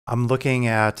I'm looking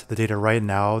at the data right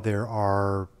now. There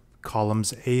are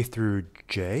columns A through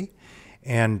J,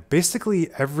 and basically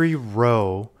every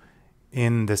row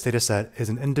in this data set is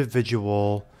an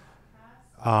individual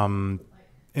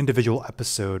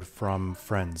episode from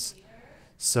Friends.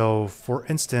 So for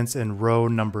instance, in row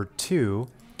number 2,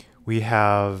 we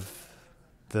have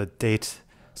the date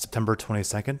September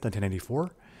 22nd,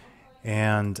 1984.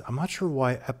 And I'm not sure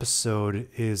why episode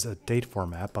is a date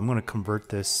format, but I'm going to convert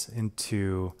this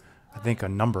into, I think, a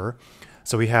number.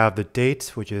 So we have the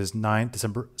date, which is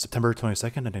September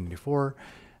 22nd, 1984,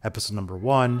 episode number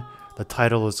 1. The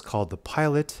title is called The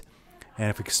Pilot. And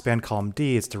if we expand column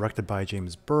D, it's directed by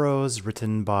James Burrows,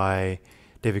 written by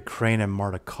David Crane and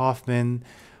Marta Kaufman.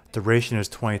 Duration is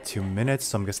 22 minutes,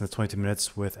 so I'm guessing it's 22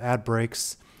 minutes with ad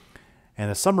breaks.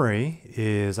 And the summary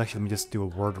is, actually, let me just do a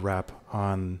word wrap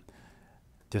on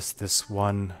just this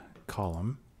one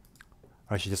column,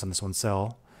 or actually just on this one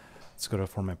cell. Let's go to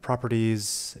Format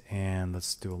Properties, and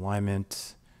let's do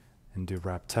alignment and do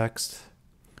wrap text.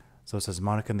 So it says,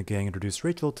 Monica and the gang introduce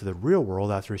Rachel to the real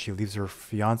world after she leaves her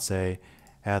fiance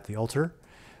at the altar.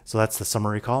 So that's the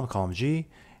summary column, column G.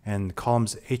 And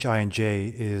columns H, I, and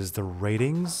J is the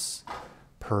ratings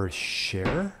per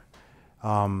share.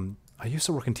 I used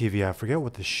to work in TV. I forget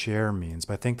what the share means,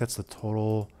 but I think that's the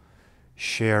total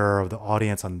share of the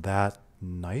audience on that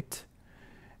night.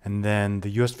 And then the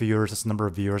US viewers, that's the number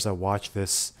of viewers that watch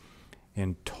this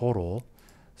in total.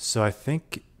 So I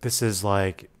think this is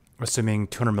like assuming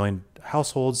 200 million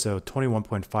households, so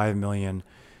 21.5 million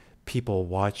people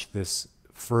watch this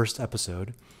first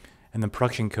episode. And then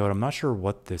production code, I'm not sure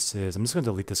what this is. I'm just going to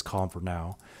delete this column for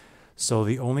now. So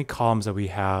the only columns that we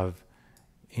have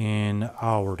in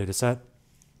our data set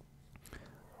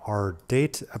are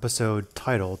date, episode,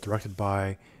 title, directed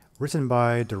by, written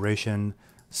by, duration,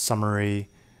 summary,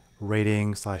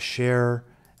 rating / share,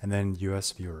 and then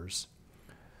US viewers.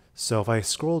 So if I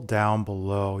scroll down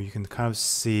below, you can kind of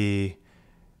see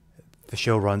the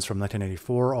show runs from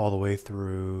 1984 all the way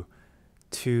through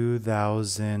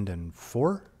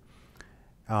 2004.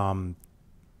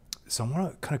 So I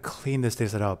want to kind of clean this data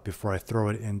set up before I throw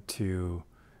it into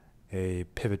a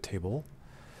pivot table.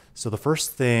 So the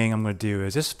first thing I'm going to do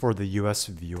is just for the US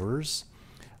viewers,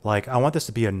 like I want this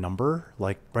to be a number.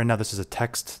 Like right now this is a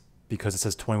text because it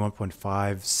says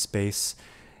 21.5 space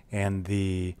and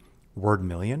the word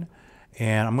million.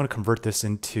 And I'm going to convert this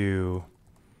into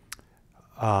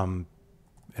an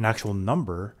actual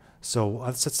number. So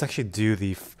let's actually do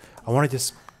I want to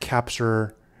just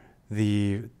capture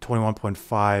the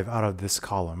 21.5 out of this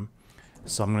column.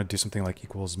 So I'm going to do something like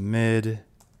equals mid.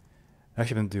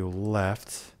 Actually, I'm going to do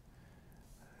left.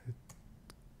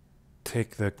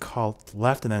 Take the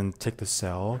left and then take the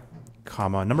cell,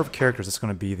 comma, number of characters, it's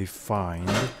going to be the find.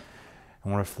 I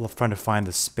want to try to find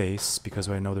the space because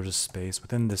I know there's a space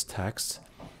within this text.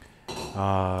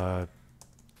 And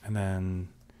then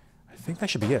I think that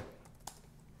should be it.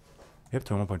 Yep,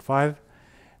 21.5.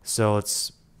 So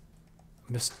let's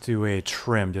just do a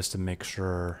trim just to make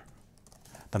sure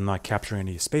that I'm not capturing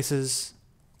any spaces.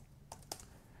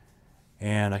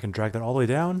 And I can drag that all the way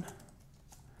down.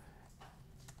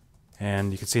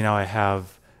 And you can see now I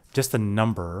have just the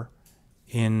number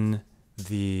in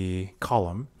the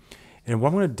column. And what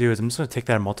I'm going to do is I'm just going to take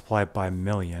that and multiply it by a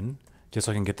million, just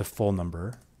so I can get the full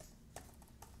number.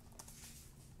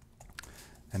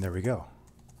 And there we go.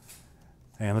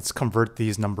 And let's convert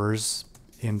these numbers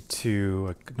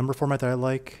into a number format that I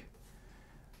like.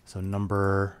 So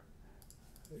number,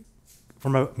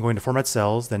 I'm going to format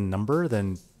cells, then number,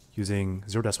 then using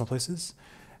 0 decimal places,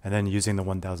 and then using the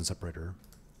 1000 separator.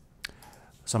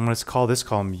 So I'm going to call this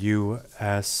column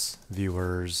US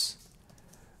viewers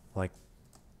like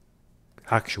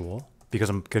actual because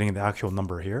I'm getting the actual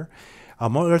number here.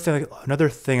 Another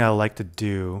thing I like to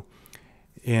do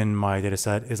in my data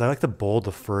set is I like to bold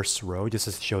the first row just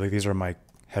to show that these are my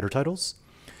header titles.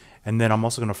 And then I'm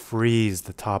also going to freeze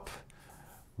the top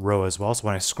row as well. So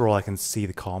when I scroll, I can see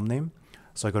the column name.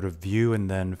 So I go to view and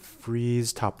then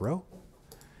freeze top row.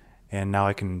 And now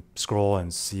I can scroll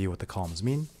and see what the columns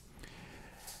mean.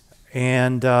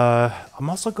 And I'm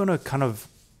also going to kind of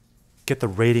get the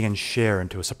rating and share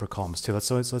into a separate columns too.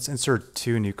 So let's insert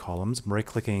 2 new columns. I'm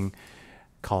right-clicking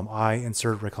column I,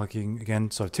 insert, right-clicking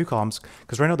again. So I have 2 columns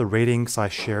because right now the rating /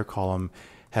 share column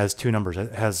has 2 numbers.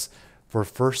 It has for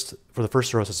the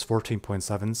first row it says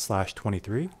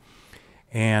 14.7/23,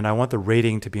 and I want the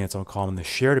rating to be in its own column and the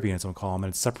share to be in its own column,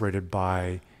 and it's separated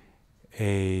by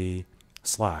a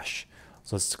slash.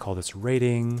 So let's call this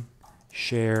rating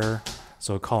share.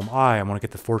 So column I want to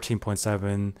get the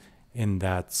 14.7 in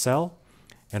that cell,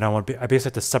 and I basically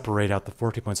have to separate out the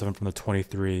 14.7 from the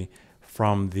 23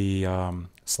 from the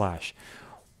slash.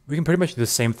 We can pretty much do the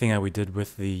same thing that we did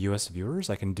with the US viewers.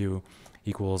 I can do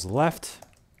equals left,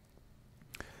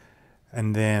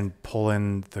 and then pull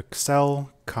in the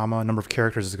cell, comma, number of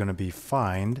characters is going to be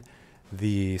find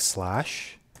the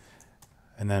slash,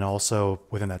 and then also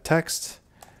within that text,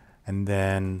 and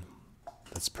then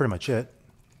that's pretty much it.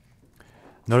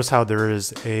 Notice how there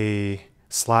is a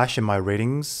slash in my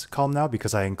ratings column now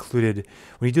because I included,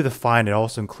 when you do the find, it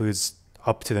also includes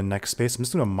up to the next space. I'm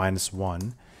just doing a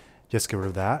 -1, just get rid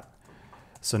of that.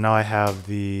 So now I have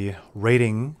the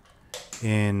rating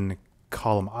in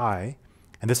column I,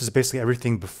 and this is basically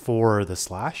everything before the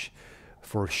slash.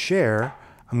 For share,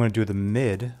 I'm going to do the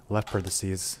mid left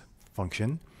parentheses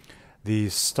function. The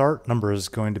start number is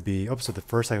going to be, so the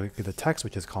first I get the text,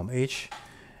 which is column H,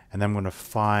 and then I'm going to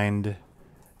find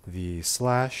the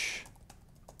slash,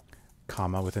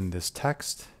 comma, within this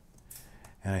text.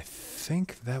 And I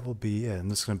think that will be it. I'm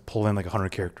just going to pull in like 100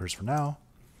 characters for now.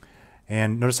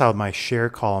 And notice how my share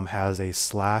column has a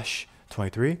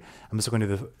 /23. I'm just going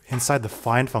to inside the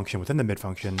find function, within the mid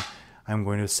function, I'm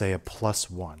going to say a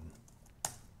 +1.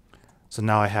 So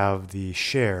now I have the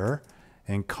share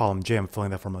in column J. I'm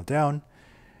filling that formula down.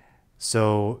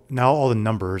 So now all the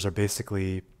numbers are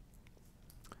basically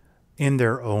in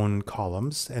their own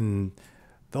columns, and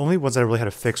the only ones that I really had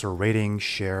to fix were rating,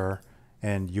 share,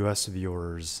 and US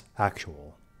viewers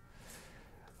actual.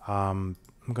 I'm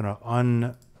going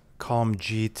to column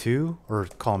G2 or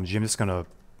column G. I'm just going to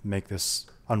make this,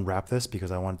 unwrap this because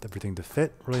I want everything to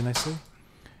fit really nicely.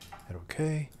 Hit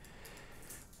OK.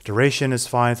 Duration is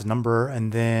fine, it's a number.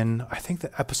 And then I think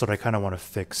the episode I kind of want to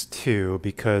fix too,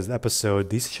 because the episode,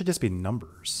 these should just be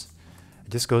numbers.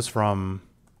 It just goes from,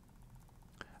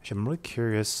 actually I'm really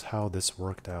curious how this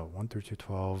worked out. 1 through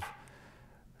 212,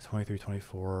 23,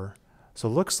 24. So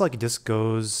it looks like it just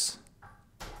goes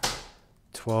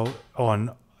 12,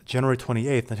 on January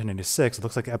 28th, 1996, it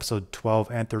looks like episode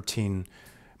 12 and 13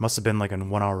 must have been like a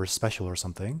 1 hour special or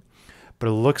something. But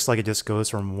it looks like it just goes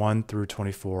from 1 through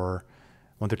 24,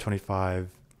 1 through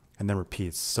 25, and then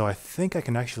repeats. So I think I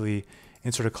can actually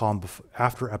insert a column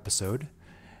after episode.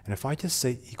 And if I just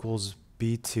say equals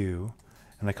B2,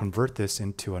 and I convert this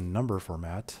into a number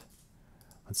format,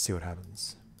 let's see what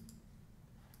happens.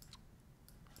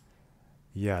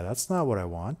 Yeah, that's not what I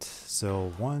want.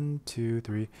 So 1, 2,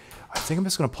 3. I think I'm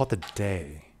just going to plot the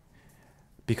day,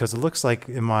 because it looks like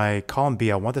in my column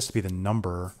B, I want this to be the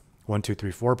number 1, 2,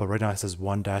 3, 4, but right now it says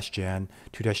 1-Jan,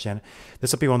 2-Jan.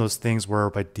 This will be one of those things where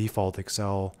by default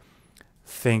Excel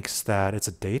thinks that it's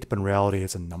a date, but in reality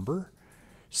it's a number.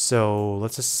 So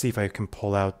let's just see if I can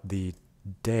pull out the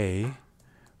day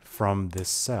from this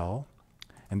cell,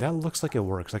 and that looks like it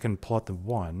works. I can pull out the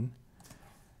 1.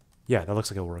 Yeah, that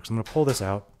looks like it works. I'm going to pull this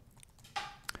out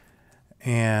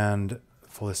and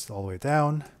pull this all the way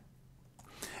down.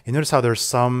 And notice how there's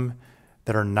some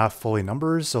that are not fully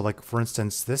numbers. So like, for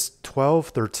instance, this 12,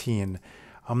 13,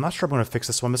 I'm not sure I'm going to fix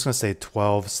this one. I'm just going to say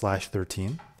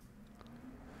 12/13.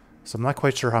 So I'm not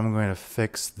quite sure how I'm going to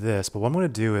fix this, but what I'm going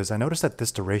to do is I noticed that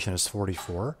this duration is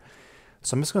 44.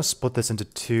 So I'm just going to split this into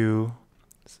 2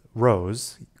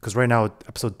 rows, because right now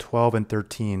episode 12 and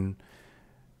 13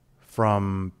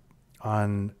 from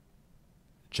on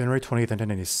January 20th,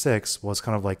 1996 was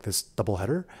kind of like this double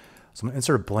header. So I'm going to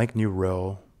insert a blank new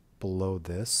row below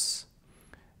this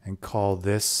and call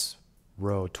this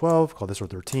row 12, call this row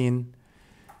 13.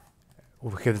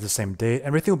 We'll give it the same date.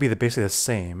 Everything will be basically the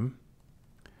same.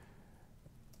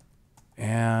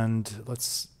 And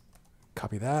let's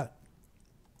copy that.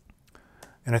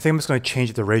 And I think I'm just going to change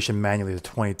the duration manually to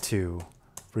 22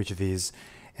 for each of these.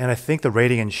 And I think the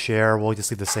rating and share will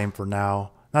just leave the same for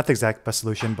now. Not the exact best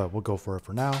solution, but we'll go for it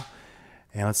for now.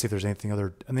 And let's see if there's any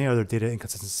other data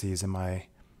inconsistencies in my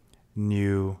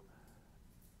new,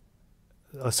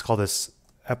 let's call this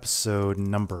episode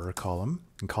number column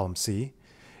in column C.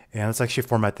 And let's actually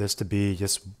format this to be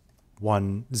just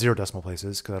 0 decimal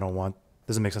places, because I don't want,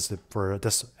 doesn't make sense for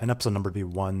an episode number to be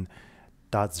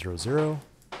 1.00.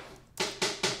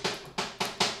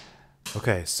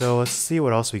 Okay, so let's see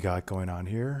what else we got going on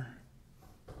here.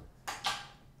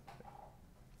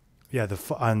 Yeah,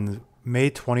 on May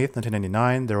 20th,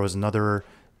 1999, there was another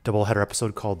doubleheader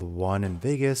episode called The One in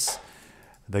Vegas.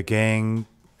 The gang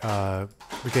go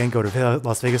to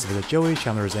Las Vegas to visit Joey.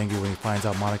 Chandler is angry when he finds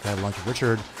out Monica had lunch with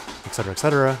Richard, etc.,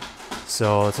 etc.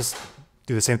 So let's just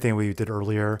do the same thing we did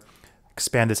earlier.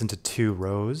 Expand this into 2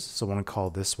 rows. So I want to call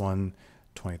this one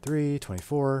 23,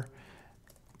 24.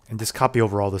 And just copy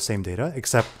over all the same data,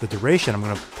 except the duration, I'm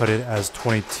going to put it as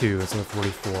 22 instead of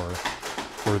 44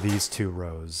 for these 2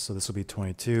 rows. So this will be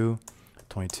 22,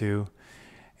 22.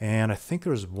 And I think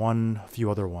there's a few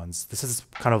other ones. This is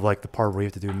kind of like the part where you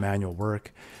have to do manual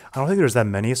work. I don't think there's that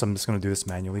many, so I'm just going to do this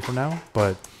manually for now.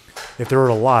 But if there were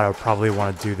a lot, I would probably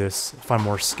want to do this, find a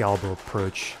more scalable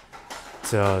approach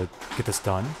to get this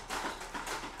done.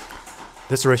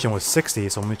 This duration was 60,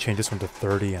 so I'm going to change this one to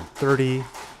 30 and 30.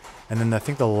 And then I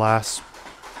think the last,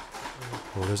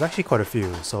 well, there's actually quite a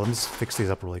few. So let me just fix these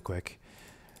up really quick.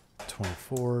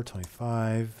 24,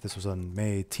 25. This was on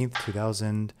May 18th,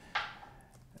 2000.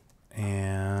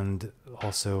 And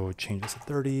also change this to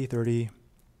 30, 30.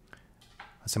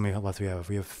 Let's see how many left we have.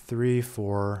 We have 3,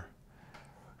 4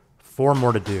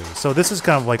 more to do. So this is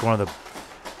kind of like one of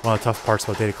the tough parts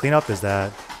about data cleanup is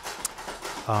that.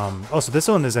 So this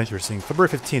one is interesting. February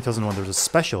 15th, 2001. There was a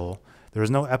special. There was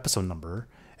no episode number.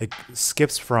 It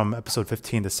skips from episode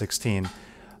 15 to 16.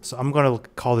 So I'm going to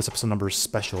call this episode number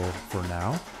special for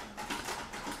now.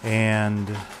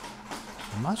 And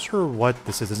I'm not sure what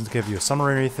this is. It doesn't give you a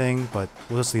summary or anything, but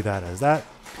we'll just leave that as that.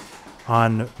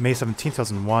 On May 17,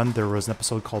 2001, there was an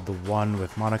episode called The One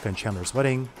with Monica and Chandler's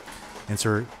Wedding.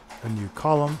 Insert a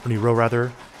new row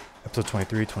rather. Episode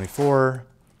 23, 24.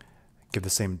 Give the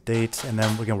same date. And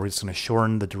then again, we're just going to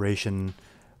shorten the duration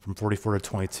from 44 to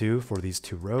 22 for these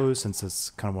 2 rows since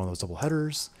it's kind of one of those double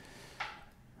headers.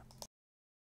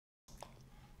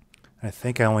 I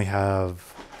think I only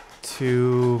have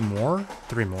 3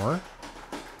 more.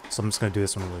 So I'm just going to do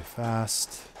this one really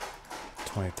fast.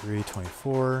 23,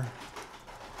 24.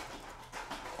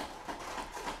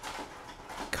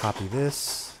 Copy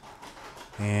this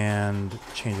and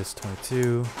change this to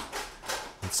 22.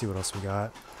 Let's see what else we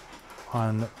got.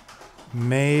 On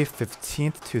May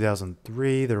 15th,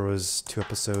 2003, there was 2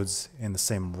 episodes in the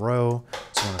same row.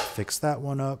 So I'm going to fix that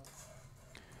one up.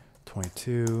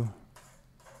 22.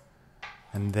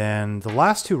 And then the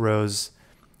last 2 rows,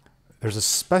 there's a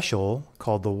special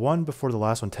called The One Before the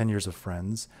Last One, 10 Years of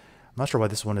Friends. I'm not sure why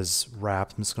this one is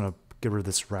wrapped. I'm just going to get rid of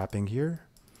this wrapping here.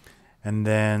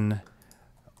 And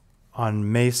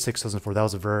on May 6, 2004, that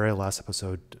was the very last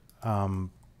episode.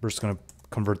 We're just going to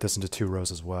convert this into 2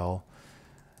 rows as well.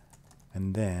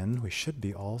 And then we should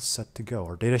be all set to go.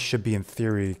 Our data should be, in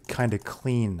theory, kind of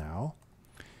clean now.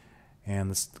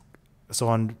 And so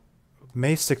on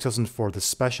May 6, 2004, the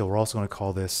special, we're also going to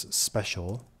call this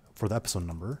special for the episode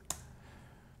number.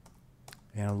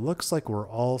 And it looks like we're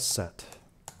all set.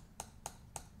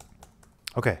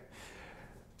 Okay.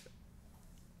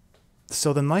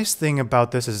 So the nice thing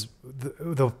about this is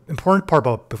the important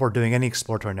part before doing any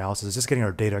exploratory analysis is just getting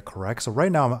our data correct. So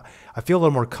right now, I feel a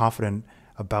little more confident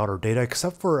about our data,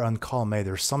 except for on column A,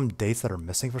 there's some dates that are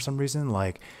missing for some reason.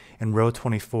 Like in row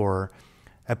 24,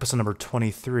 episode number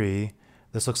 23,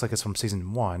 this looks like it's from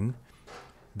season 1.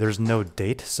 There's no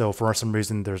date. So for some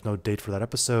reason, there's no date for that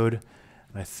episode.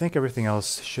 And I think everything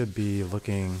else should be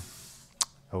looking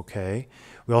okay.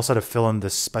 We also had to fill in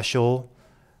this special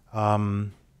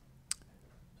column.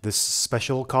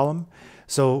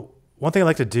 So one thing I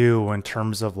like to do in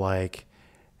terms of like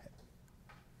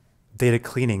data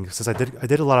cleaning, since I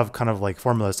did a lot of kind of like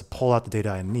formulas to pull out the data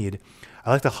I need,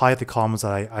 I like to highlight the columns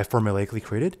that I formulaically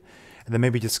created, and then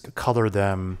maybe just color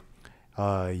them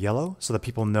yellow so that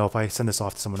people know if I send this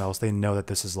off to someone else, they know that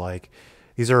this is like,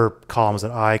 these are columns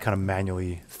that I kind of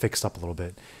manually fixed up a little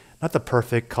bit. Not the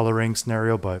perfect coloring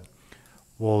scenario, but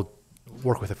we'll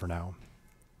work with it for now.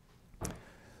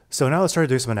 So now let's start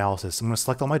to do some analysis. I'm going to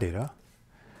select all my data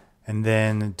and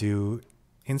then do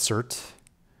insert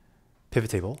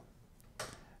PivotTable.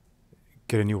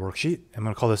 Get a new worksheet. I'm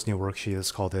going to call this new worksheet.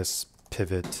 Let's call this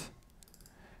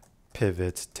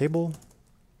PivotTable.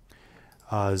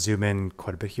 Zoom in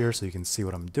quite a bit here so you can see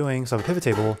what I'm doing. So I have a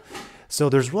PivotTable. So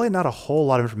there's really not a whole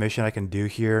lot of information I can do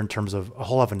here in terms of a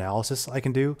whole lot of analysis I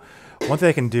can do. One thing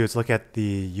I can do is look at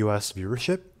the US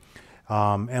viewership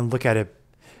and look at it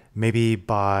maybe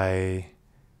by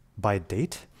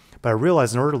date. But I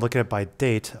realized in order to look at it by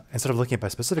date, instead of looking at it by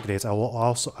specific dates, I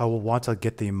will want to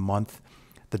get the month,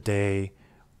 the day,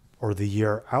 or the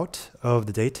year out of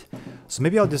the date. So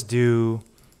maybe I'll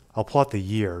pull out the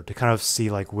year to kind of see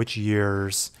like which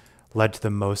years led to the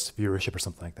most viewership or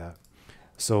something like that.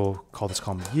 So call this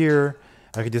column year.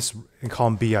 I could just, in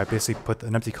column B, I basically put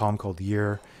an empty column called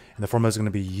year, and the formula is going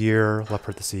to be year, left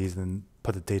parentheses, and then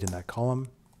put the date in that column.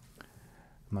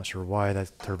 I'm not sure why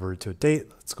that converted to a date.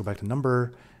 Let's go back to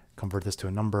number, convert this to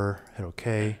a number, hit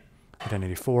OK.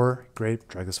 1984, great,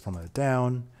 drag this formula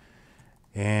down.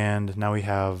 And now we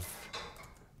have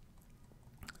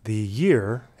the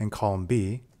year in column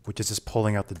B, which is just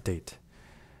pulling out the date.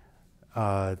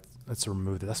 Let's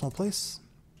remove the decimal place.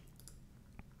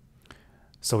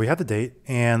 So we have the date,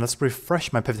 and let's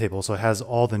refresh my pivot table so it has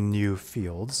all the new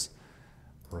fields.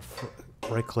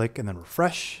 right click and then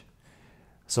refresh.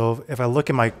 So if I look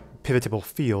at my pivot table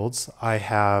fields, I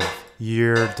have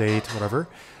year, date, whatever.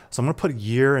 So I'm going to put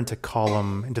year into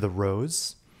column, into the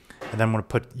rows. And then I'm going to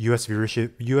put US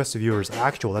viewership, US viewers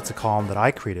actual. That's a column that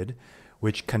I created,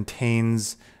 which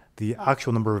contains the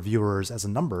actual number of viewers as a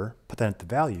number. Put that into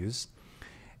values.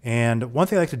 And one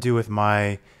thing I like to do with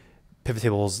my pivot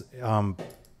tables,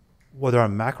 whether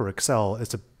on Mac or Excel, is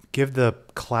to give the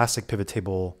classic pivot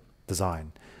table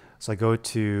design. So I go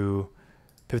to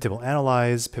pivot table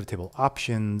analyze, pivot table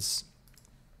options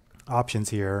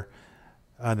here,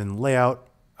 and then layout.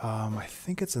 I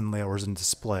think it's in layout or is it in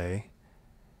display.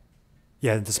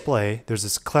 Yeah, in display, there's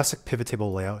this classic pivot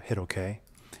table layout. Hit OK.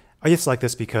 I just like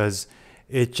this because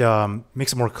it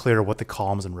makes it more clear what the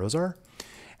columns and rows are.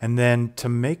 And then to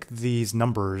make these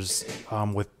numbers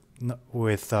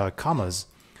with commas,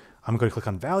 I'm going to click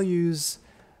on values,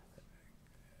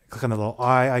 click on the little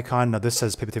I icon. Now this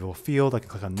says pivot table field. I can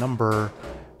click on number,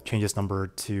 change this number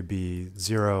to be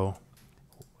 0,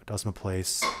 decimal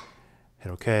place,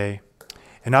 hit OK.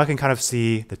 And now I can kind of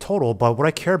see the total, but what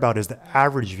I care about is the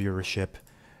average viewership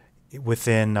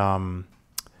within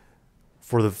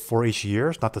for each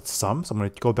year, not the sum. So I'm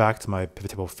going to go back to my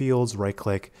pivot table fields, right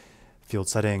click, field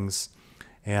settings,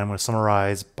 and I'm going to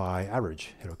summarize by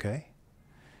average, hit OK.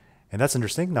 And that's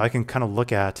interesting. Now I can kind of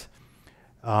look at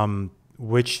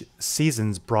which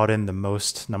seasons brought in the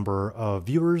most number of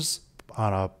viewers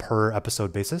on a per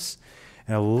episode basis.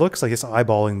 And it looks like it's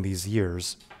eyeballing these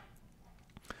years.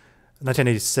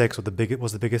 1986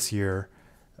 was the biggest year.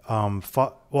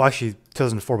 Well, actually,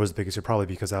 2004 was the biggest year, probably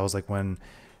because that was like when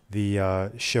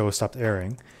the show stopped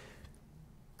airing.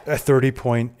 At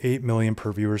 30.8 million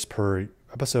per viewers per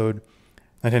episode.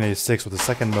 1986 was the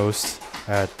second most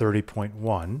at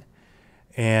 30.1.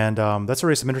 And that's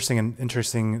already some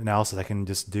interesting analysis I can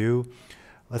just do.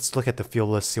 Let's look at the field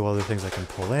list, see what other things I can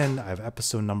pull in. I have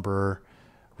episode number,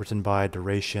 written by,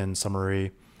 duration,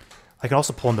 summary. I can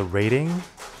also pull in the rating,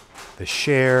 the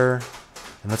share,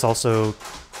 and let's also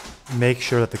make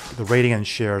sure that the rating and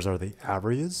shares are the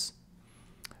averages.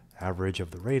 Average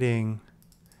of the rating,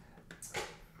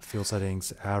 field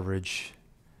settings, average.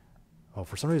 Oh,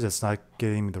 for some reason it's not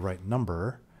getting me the right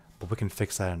number, but we can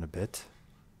fix that in a bit.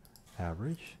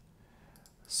 Average.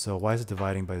 So why is it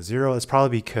dividing by 0? It's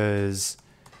probably because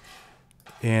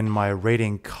in my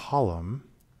rating column,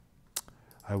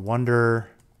 I wonder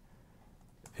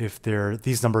if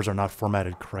these numbers are not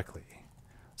formatted correctly.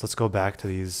 So let's go back to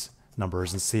these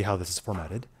numbers and see how this is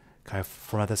formatted. Can I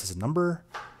format this as a number?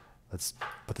 Let's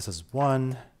put this as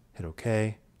 1, hit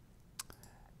OK.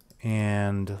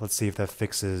 And let's see if that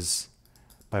fixes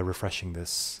by refreshing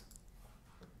this.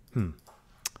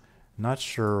 Not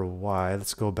sure why.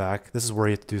 Let's go back. This is where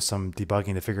you have to do some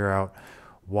debugging to figure out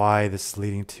why this is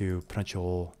leading to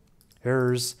potential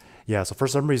errors. Yeah, so for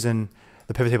some reason,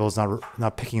 the pivot table is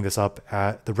not picking this up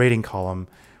at the rating column,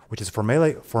 which is a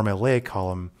formulaic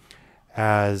column,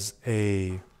 as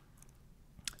a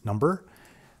number.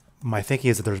 My thinking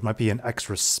is that there might be an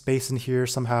extra space in here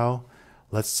somehow.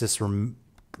 Let's just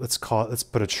let's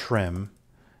put a trim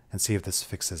and see if this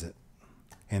fixes it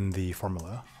in the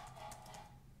formula.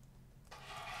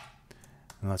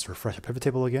 And let's refresh the pivot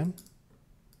table again.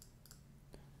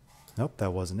 Nope,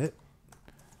 that wasn't it.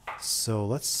 So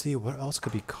let's see what else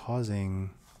could be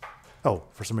causing. Oh,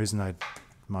 for some reason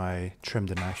my trim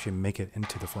didn't actually make it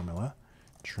into the formula.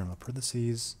 Trim the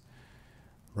parentheses,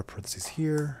 parentheses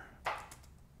here.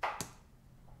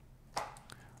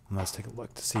 And let's take a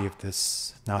look to see if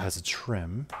this now has a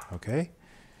trim. Okay.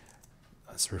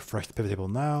 Let's refresh the pivot table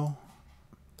now.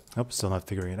 Nope, still not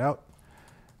figuring it out.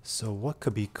 So what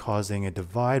could be causing a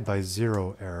divide by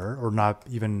 0 error, or it's not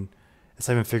even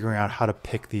figuring out how to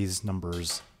pick these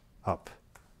numbers up.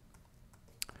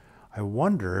 I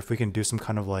wonder if we can do some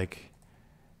kind of like,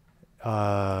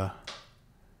 let's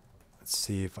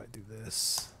see if I do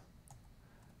this.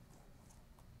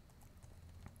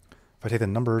 If I take the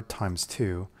number times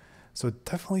 2, so it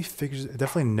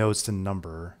definitely knows the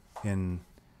number in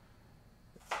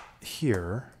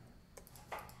here.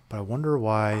 But I wonder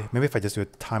why. Maybe if I just do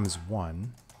it times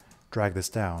 1, drag this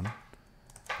down.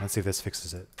 Let's see if this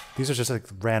fixes it. These are just like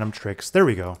random tricks. There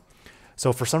we go.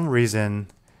 So for some reason,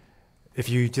 if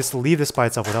you just leave this by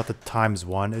itself without the times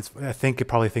 1, I think it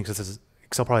probably thinks this is,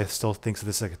 Excel probably still thinks that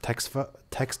this is like a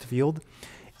text field,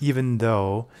 even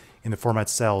though in the format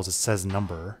cells it says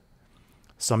number.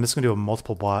 So I'm just going to do a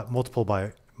multiply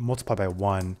by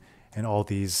 1 in all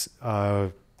these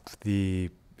the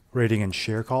rating and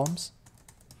share columns.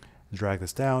 Drag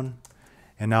this down,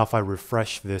 and now if I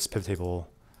refresh this pivot table,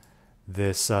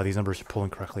 these numbers pull in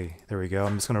correctly. There we go.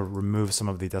 I'm just going to remove some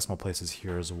of the decimal places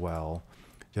here as well,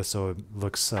 just so it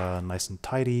looks nice and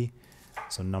tidy.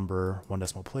 So number, 1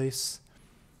 decimal place.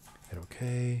 Hit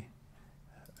OK.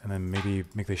 And then maybe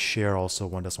make the share also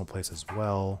 1 decimal place as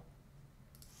well.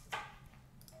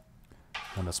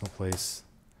 1 decimal place.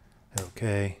 Hit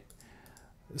OK.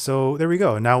 So there we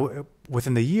go. Now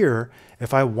within the year,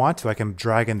 if I want to, I can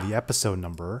drag in the episode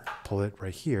number, pull it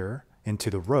right here into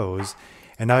the rows,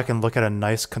 and now I can look at a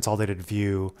nice consolidated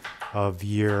view of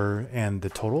year and the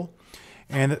total.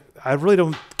 And I really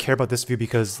don't care about this view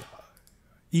because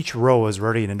each row is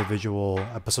already an individual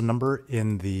episode number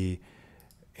in the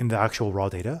actual raw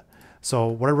data. So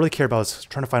what I really care about is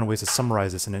trying to find ways to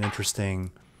summarize this in an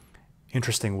interesting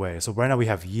way. So right now we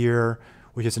have year,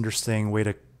 which is an interesting way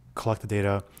to collect the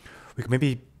data. We can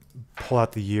maybe pull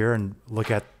out the year and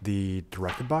look at the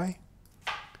directed by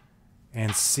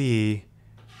and see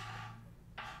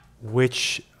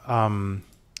which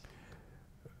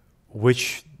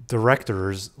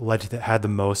directors had the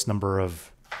most number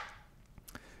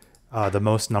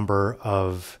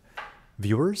of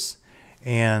viewers.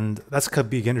 And that's could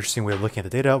be an interesting way of looking at the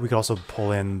data. We could also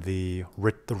pull in the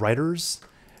writers.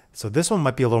 So this one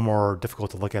might be a little more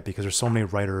difficult to look at because there's so many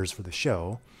writers for the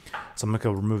show. So I'm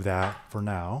going to remove that for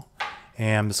now.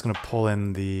 And I'm just going to pull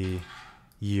in the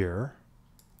year.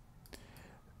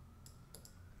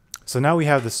 So now we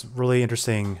have this really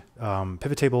interesting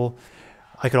pivot table.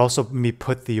 I could also maybe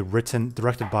put the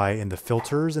directed by in the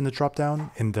filters in the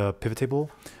dropdown in the pivot table.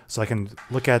 So I can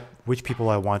look at which people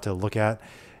I want to look at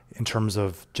in terms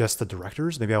of just the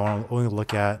directors. Maybe I want to only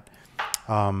look at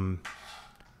Ben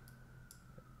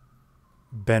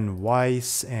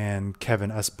Weiss and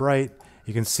Kevin S. Bright.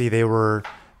 You can see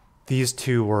these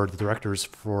two were the directors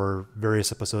for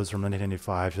various episodes from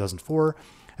 1995, 2004.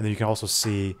 And then you can also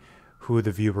see who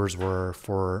the viewers were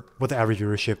for what the average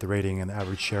viewership, the rating, and the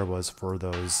average share was for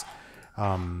those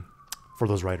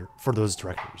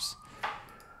directors.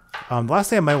 The last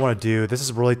thing I might want to do, this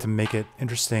is really to make it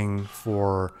interesting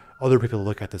for other people to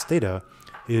look at this data,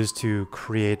 is to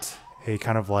create a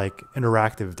kind of like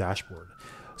interactive dashboard.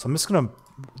 So I'm just going to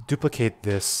duplicate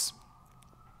this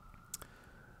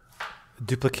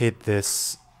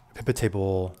pivot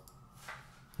table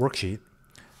worksheet.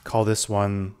 Call this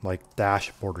one like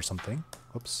dashboard or something.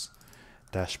 Oops,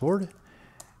 dashboard.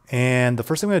 And the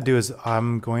first thing I'm going to do is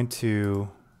I'm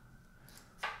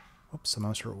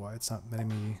not sure why it's not letting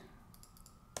me.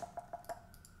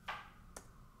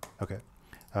 Okay,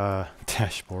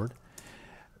 dashboard.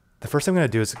 The first thing I'm going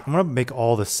to do is I'm going to make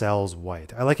all the cells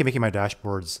white. I like making my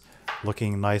dashboards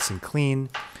looking nice and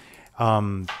clean.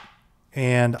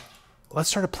 And let's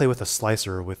start to play with a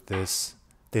slicer with this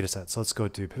data set. So let's go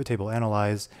to PivotTable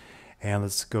Analyze, and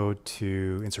let's go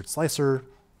to Insert Slicer.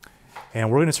 And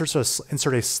we're going to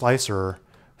insert a slicer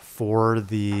for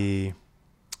let's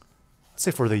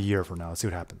say for the year for now. Let's see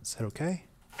what happens. Hit OK.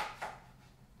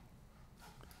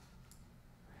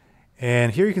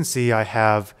 And here you can see I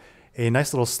have a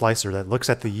nice little slicer that looks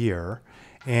at the year.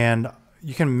 And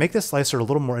you can make this slicer a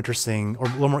little more interesting or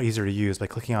a little more easier to use by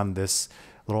clicking on this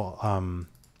little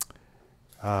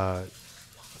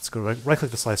let's go right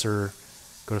click the slicer,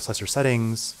 go to slicer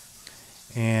settings,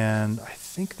 and I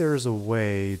think there's a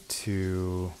way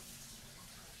to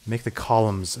make the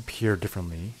columns appear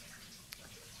differently.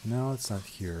 No, it's not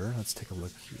here. Let's take a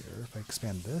look here. If I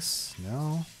expand this,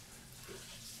 no.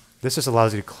 This just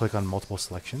allows you to click on multiple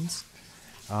selections.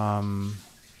 Let's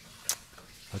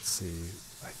see.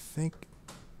 I think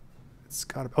it's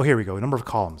got to, oh, here we go. Number of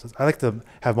columns. I like to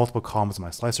have multiple columns in my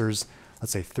slicers.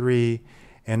 Let's say 3.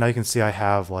 And now you can see I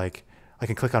have I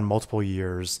can click on multiple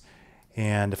years.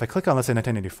 And if I click on, let's say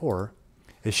 1984,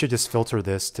 it should just filter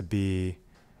this to be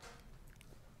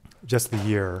just the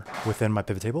year within my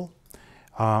pivot table.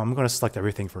 I'm going to select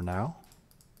everything for now.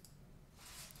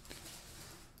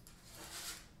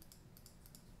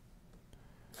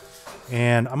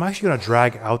 And I'm actually going to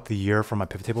drag out the year from my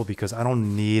pivot table because I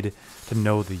don't need to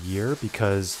know the year,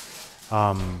 because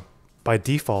by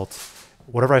default,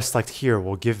 whatever I select here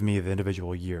will give me the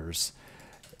individual years.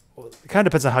 It kind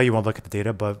of depends on how you want to look at the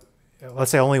data, but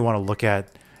let's say I only want to look at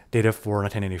data for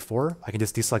 1984. I can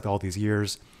just deselect all these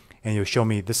years and you'll show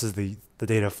me this is the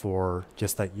data for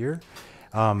just that year.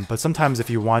 But sometimes if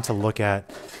you want to look at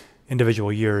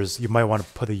individual years, you might want to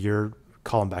put the year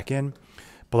column back in.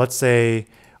 But let's say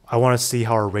I want to see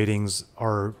how our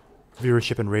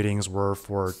viewership and ratings were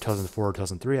for 2004,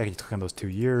 2003. I can click on those 2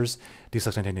 years,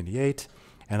 deselect 1988,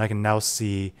 and I can now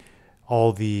see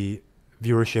all the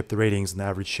viewership, the ratings, and the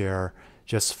average share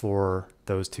just for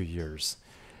those 2 years.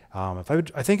 I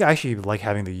think I actually like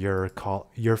having the year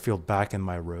field back in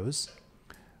my rows.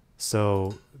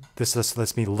 So this just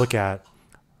lets me look at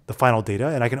the final data,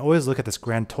 and I can always look at this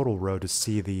grand total row to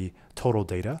see the total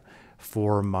data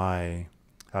for my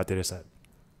data set.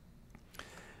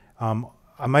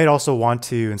 I might also want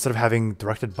to, instead of having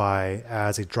directed by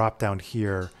as a drop down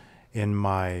here in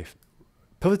my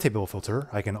pivot table filter,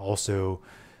 I can also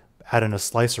add in a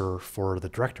slicer for the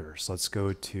director. So let's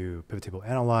go to pivot table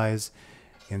analyze,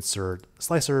 insert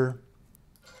slicer,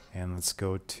 and let's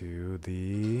go to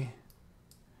the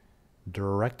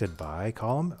directed by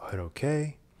column, hit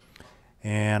OK.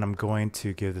 And I'm going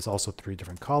to give this also 3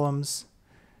 different columns.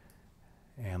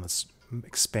 And let's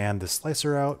expand this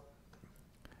slicer out.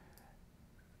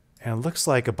 And it looks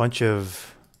like a bunch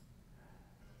of,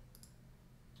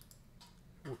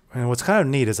 and what's kind of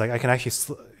neat is like I can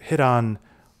actually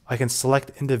I can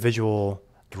select individual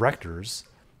directors,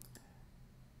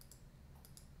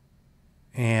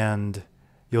 and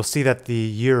you'll see that the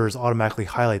years automatically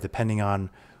highlight depending on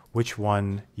which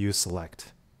one you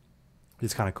select.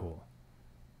 It's kind of cool.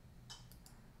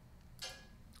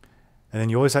 And then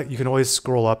you can always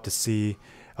scroll up to see.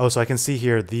 Oh, so I can see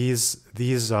here these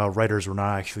writers were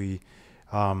not actually.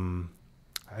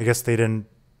 I guess they didn't.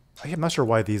 I'm not sure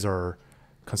why these are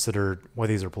considered, why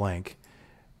these are blank,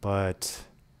 but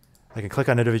I can click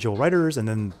on individual writers, and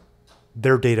then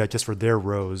their data just for their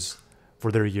rows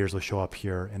for their years will show up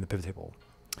here in the pivot table.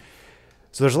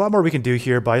 So there's a lot more we can do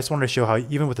here, but I just wanted to show how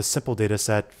even with a simple data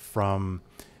set from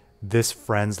this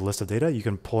friend's list of data, you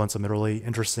can pull in some really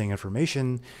interesting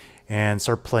information and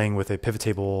start playing with a pivot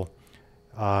table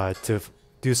to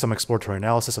do some exploratory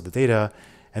analysis of the data.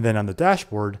 And then on the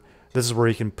dashboard, this is where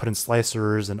you can put in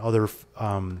slicers and other,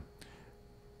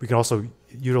 we can also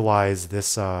utilize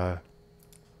this,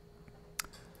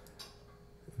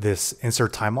 this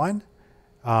insert timeline.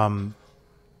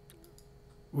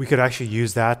 We could actually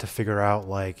use that to figure out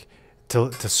like,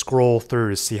 to scroll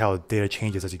through to see how data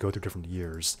changes as you go through different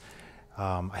years.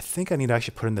 I think I need to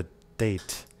actually put in the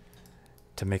date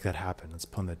to make that happen. Let's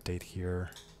put in the date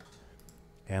here.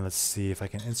 And let's see if I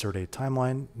can insert a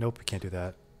timeline. Nope, we can't do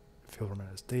that. Field format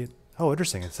as date. Oh,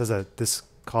 interesting. It says that this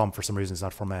column for some reason is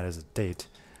not formatted as a date.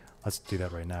 Let's do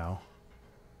that right now.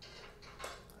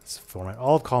 Let's format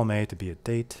all of column A to be a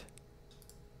date.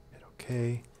 Hit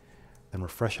OK. Then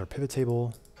refresh our pivot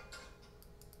table.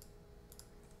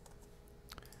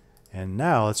 And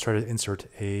now let's try to insert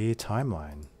a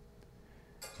timeline.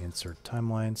 Insert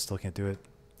timeline, still can't do it.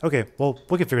 Okay, well,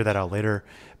 we can figure that out later,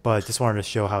 but just wanted to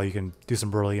show how you can do some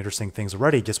really interesting things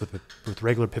already just with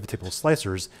regular pivot table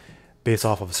slicers based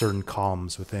off of certain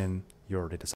columns within your data set.